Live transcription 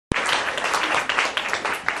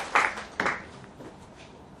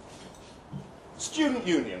Student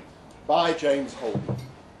Union by James Holden.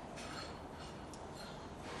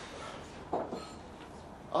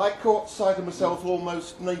 I caught sight of myself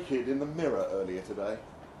almost naked in the mirror earlier today.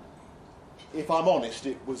 If I'm honest,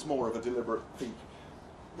 it was more of a deliberate peek.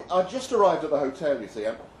 I'd just arrived at the hotel, you see,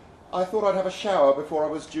 and I thought I'd have a shower before I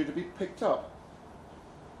was due to be picked up.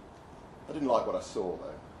 I didn't like what I saw,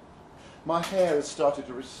 though. My hair has started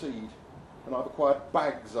to recede, and I've acquired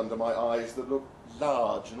bags under my eyes that look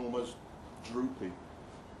large and almost droopy.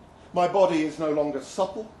 My body is no longer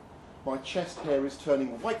supple, my chest hair is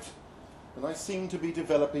turning white, and I seem to be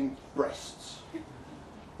developing breasts.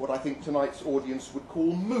 What I think tonight's audience would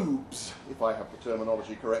call moobs, if I have the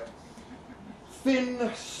terminology correct. Thin,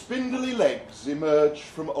 spindly legs emerge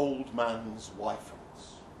from old man's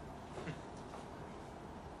wifeholes.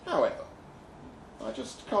 However, I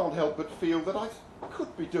just can't help but feel that I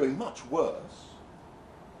could be doing much worse.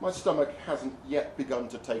 My stomach hasn't yet begun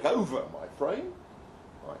to take over my frame.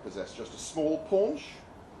 I possess just a small paunch,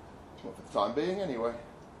 not for the time being anyway.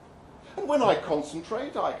 And when I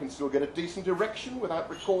concentrate, I can still get a decent erection without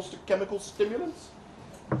recourse to chemical stimulants.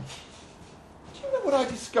 Do you know what I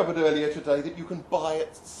discovered earlier today that you can buy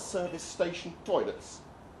at service station toilets?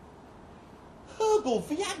 Herbal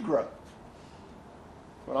Viagra.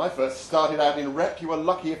 When I first started out in rep, you were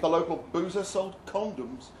lucky if the local boozer sold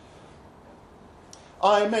condoms.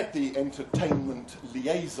 I met the entertainment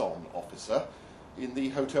liaison officer in the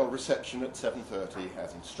hotel reception at 7:30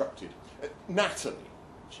 as instructed. Natalie,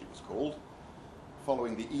 she was called.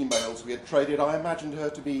 Following the emails we had traded, I imagined her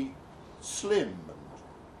to be slim and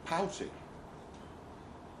pouty.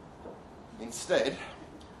 Instead,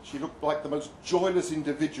 she looked like the most joyless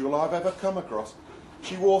individual I've ever come across.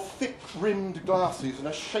 She wore thick-rimmed glasses and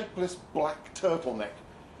a shapeless black turtleneck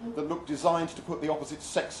that looked designed to put the opposite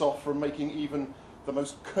sex off from making even the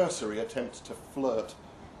most cursory attempt to flirt.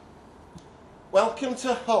 Welcome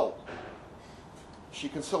to Hull. She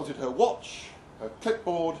consulted her watch, her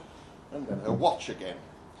clipboard, and then her watch again.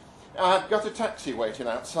 I've got a taxi waiting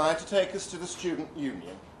outside to take us to the Student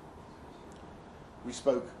Union. We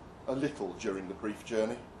spoke a little during the brief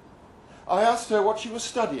journey. I asked her what she was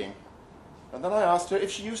studying, and then I asked her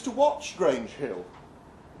if she used to watch Grange Hill.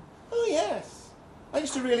 Oh yes, I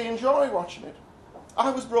used to really enjoy watching it.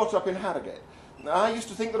 I was brought up in Harrogate. I used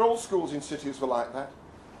to think that all schools in cities were like that.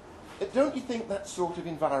 Don't you think that sort of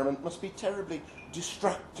environment must be terribly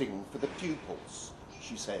distracting for the pupils?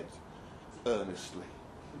 She said, earnestly.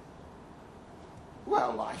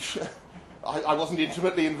 Well, I wasn't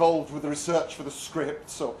intimately involved with the research for the script,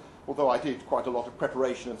 so although I did quite a lot of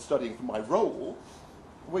preparation and studying for my role.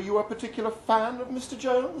 Were you a particular fan of Mr.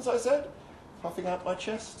 Jones? I said, puffing out my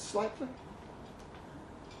chest slightly.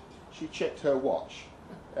 She checked her watch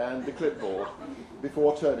and the clipboard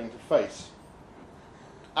before turning to face.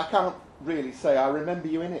 I can't really say I remember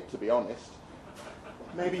you in it, to be honest.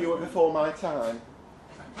 Maybe you were before my time.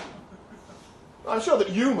 I'm sure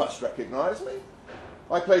that you must recognise me.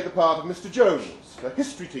 I played the part of Mr. Jones, a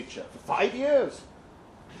history teacher, for 5 years.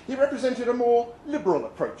 He represented a more liberal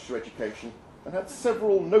approach to education and had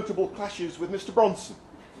several notable clashes with Mr. Bronson.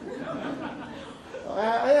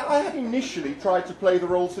 I had initially tried to play the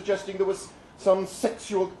role suggesting there was some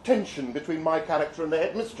sexual tension between my character and the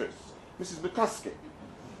headmistress, Mrs. McCluskey,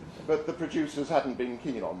 but the producers hadn't been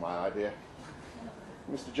keen on my idea.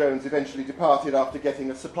 Mr. Jones eventually departed after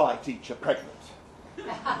getting a supply teacher pregnant,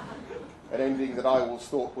 an ending that I always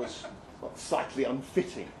thought was slightly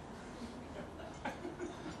unfitting.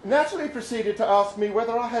 Natalie proceeded to ask me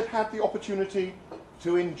whether I had had the opportunity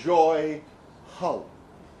to enjoy Hull.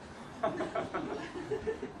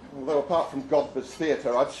 Although apart from Godber's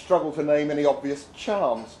Theatre, I'd struggled to name any obvious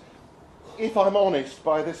charms. If I'm honest,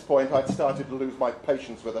 by this point I'd started to lose my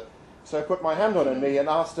patience with her, so I put my hand on her knee and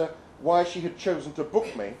asked her why she had chosen to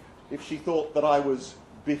book me if she thought that I was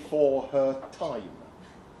before her time.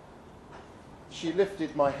 She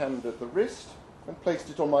lifted my hand at the wrist and placed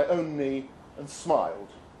it on my own knee and smiled.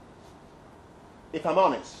 If I'm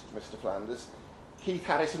honest, Mr. Flanders, Keith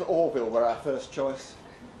Harris and Orville were our first choice,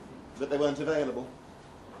 but they weren't available.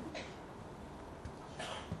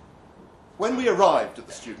 When we arrived at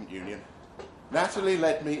the Student Union, Natalie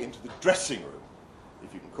led me into the dressing room,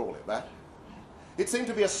 if you can call it that. It seemed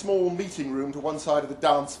to be a small meeting room to one side of the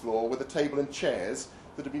dance floor with a table and chairs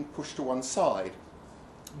that had been pushed to one side.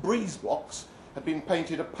 Breeze blocks had been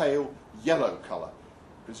painted a pale yellow colour,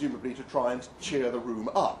 presumably to try and cheer the room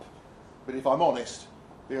up. But if I'm honest,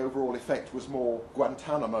 the overall effect was more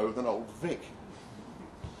Guantanamo than Old Vic.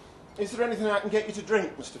 Is there anything I can get you to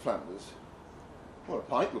drink, Mr. Flanders? Well, a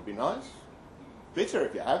pint would be nice. Bitter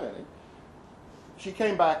if you have any. She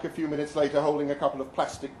came back a few minutes later holding a couple of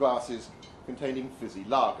plastic glasses containing fizzy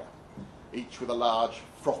lager, each with a large,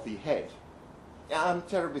 frothy head. I'm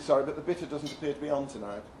terribly sorry, but the bitter doesn't appear to be on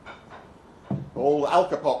tonight. All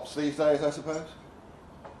alcopops these days, I suppose.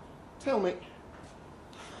 Tell me,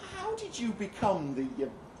 how did you become the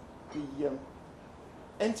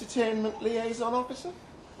entertainment liaison officer?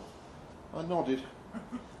 I nodded.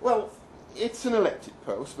 Well, it's an elected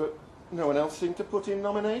post, but no one else seemed to put in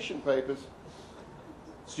nomination papers.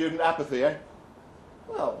 Student apathy, eh?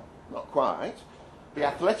 Well, not quite. The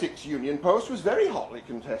athletics union post was very hotly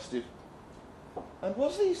contested. And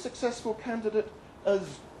was the successful candidate as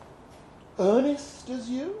earnest as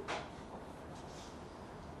you?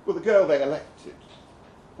 Well, the girl they elected,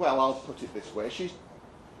 well, I'll put it this way,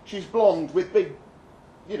 she's blonde with big,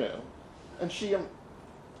 and she,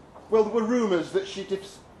 well, there were rumours that she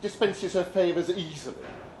dispenses her favours easily.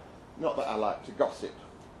 Not that I like to gossip.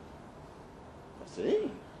 I see,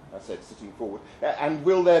 I said, sitting forward. And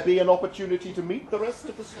will there be an opportunity to meet the rest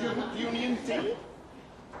of the student union team?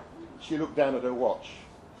 She looked down at her watch.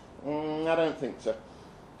 I don't think so.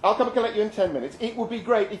 I'll come and collect you in 10 minutes. It would be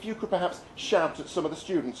great if you could perhaps shout at some of the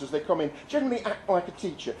students as they come in. Generally act like a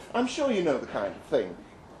teacher. I'm sure you know the kind of thing.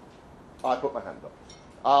 I put my hand up.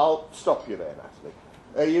 I'll stop you there,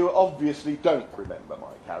 Natalie. You obviously don't remember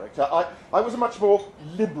my character. I was a much more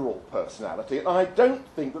liberal personality, and I don't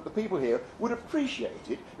think that the people here would appreciate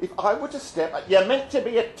it if I were to step at... You're meant to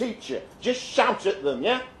be a teacher. Just shout at them,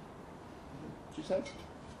 yeah? She said,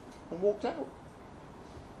 and walked out.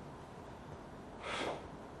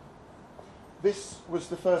 This was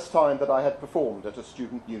the first time that I had performed at a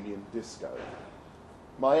student union disco.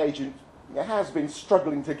 My agent has been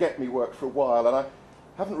struggling to get me work for a while, and I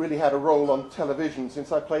haven't really had a role on television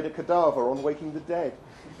since I played a cadaver on Waking the Dead.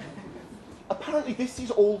 Apparently this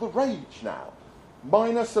is all the rage now.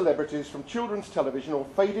 Minor celebrities from children's television or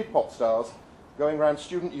faded pop stars going around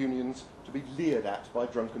student unions to be leered at by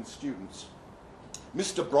drunken students.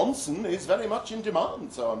 Mr. Bronson is very much in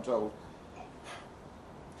demand, so I'm told.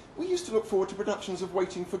 We used to look forward to productions of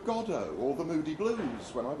Waiting for Godot or The Moody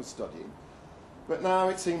Blues when I was studying. But now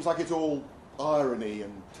it seems like it's all irony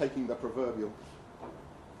and taking the proverbial.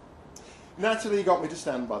 Natalie got me to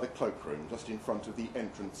stand by the cloakroom just in front of the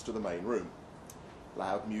entrance to the main room.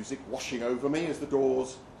 Loud music washing over me as the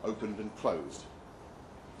doors opened and closed.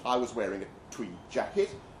 I was wearing a tweed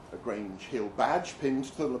jacket, a Grange Hill badge pinned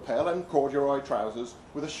to the lapel, and corduroy trousers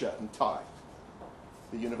with a shirt and tie.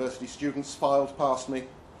 The university students filed past me,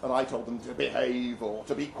 and I told them to behave or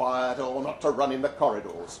to be quiet or not to run in the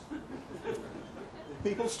corridors.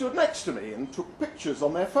 People stood next to me and took pictures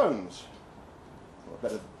on their phones.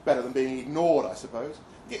 Well, better than being ignored, I suppose.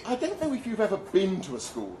 I don't know if you've ever been to a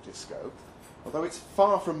school disco, although it's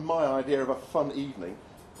far from my idea of a fun evening.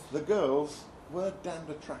 The girls were damned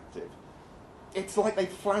attractive. It's like they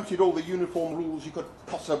flouted all the uniform rules you could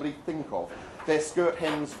possibly think of. Their skirt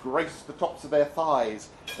hems graced the tops of their thighs,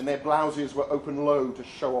 and their blouses were open low to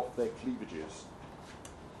show off their cleavages.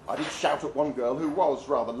 I did shout at one girl, who was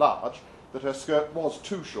rather large, that her skirt was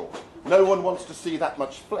too short. No one wants to see that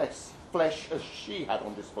much flesh as she had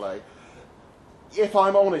on display. If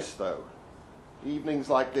I'm honest, though, evenings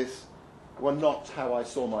like this were not how I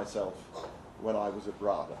saw myself when I was at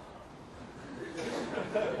RADA.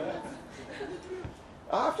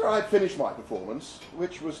 After I'd finished my performance,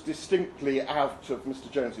 which was distinctly out of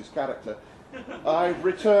Mr. Jones's character, I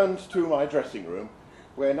returned to my dressing room,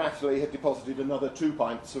 where Natalie had deposited another 2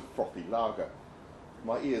 pints of frothy lager.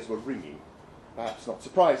 My ears were ringing, perhaps not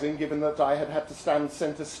surprising, given that I had had to stand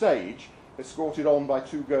centre stage, escorted on by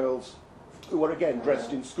 2 girls who were again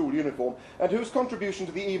dressed in school uniform, and whose contribution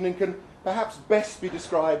to the evening can perhaps best be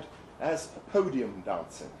described as podium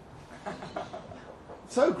dancing.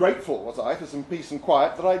 So grateful was I for some peace and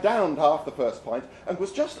quiet that I downed half the first pint and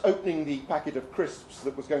was just opening the packet of crisps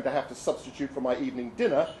that was going to have to substitute for my evening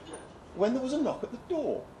dinner when there was a knock at the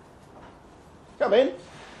door. "Come in,"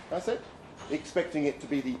 I said, expecting it to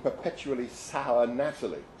be the perpetually sour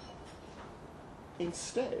Natalie.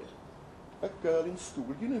 Instead, a girl in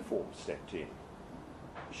school uniform stepped in.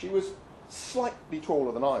 She was slightly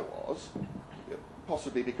taller than I was,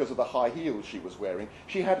 possibly because of the high heels she was wearing.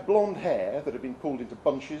 She had blonde hair that had been pulled into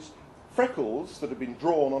bunches, freckles that had been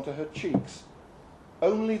drawn onto her cheeks.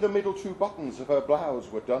 Only the middle 2 buttons of her blouse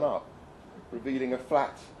were done up, revealing a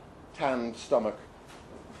flat, tanned stomach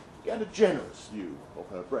and a generous view of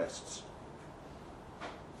her breasts.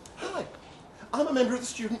 "Hi, I'm a member of the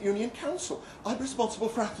Student Union Council. I'm responsible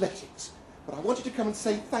for athletics, but I wanted to come and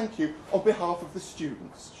say thank you on behalf of the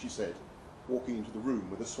students," she said, walking into the room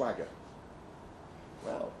with a swagger.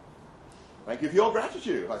 "Well, thank you for your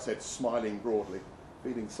gratitude," I said, smiling broadly,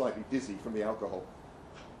 feeling slightly dizzy from the alcohol.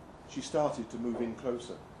 She started to move in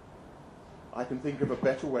closer. "I can think of a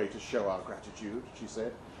better way to show our gratitude," she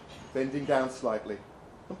said, bending down slightly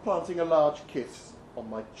and planting a large kiss on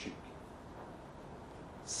my cheek.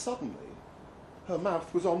 Suddenly, her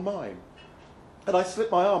mouth was on mine, and I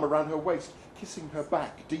slipped my arm around her waist, kissing her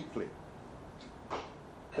back deeply.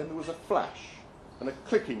 Then there was a flash and a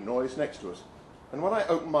clicking noise next to us, and when I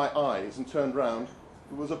opened my eyes and turned round,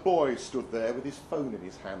 there was a boy stood there with his phone in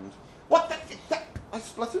his hand. "What the—" I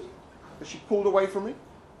spluttered as she pulled away from me.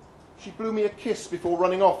 She blew me a kiss before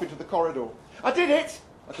running off into the corridor. "I did it!"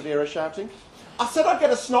 I could hear her shouting. "I said I'd get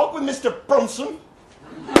a snog with Mr. Bronson."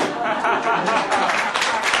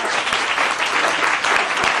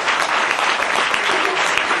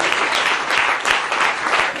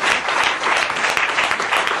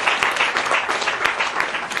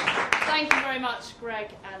 Thank you very much,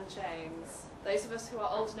 Greg and James. Those of us who are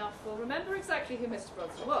old enough will remember exactly who Mr.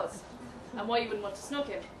 Bronson was and why you wouldn't want to snog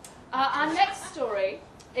him. Our next story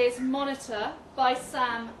is Monitor by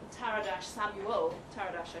Samuel Taradash,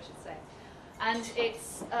 I should say. And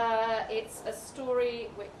it's a story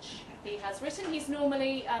which he has written. He's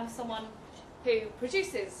normally someone who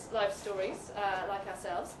produces live stories like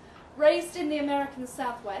ourselves. Raised in the American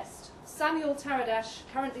Southwest, Samuel Taradash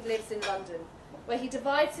currently lives in London, where he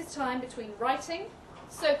divides his time between writing,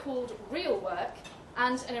 so-called real work,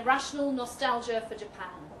 and an irrational nostalgia for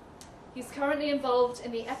Japan. He's currently involved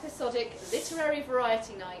in the episodic literary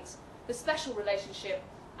variety night, The Special Relationship,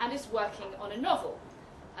 and is working on a novel.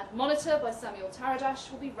 And Monitor by Samuel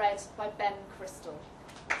Taradash will be read by Ben Crystal.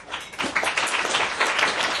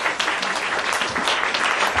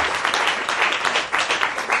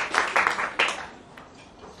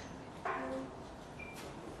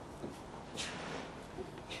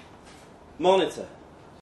 Monitor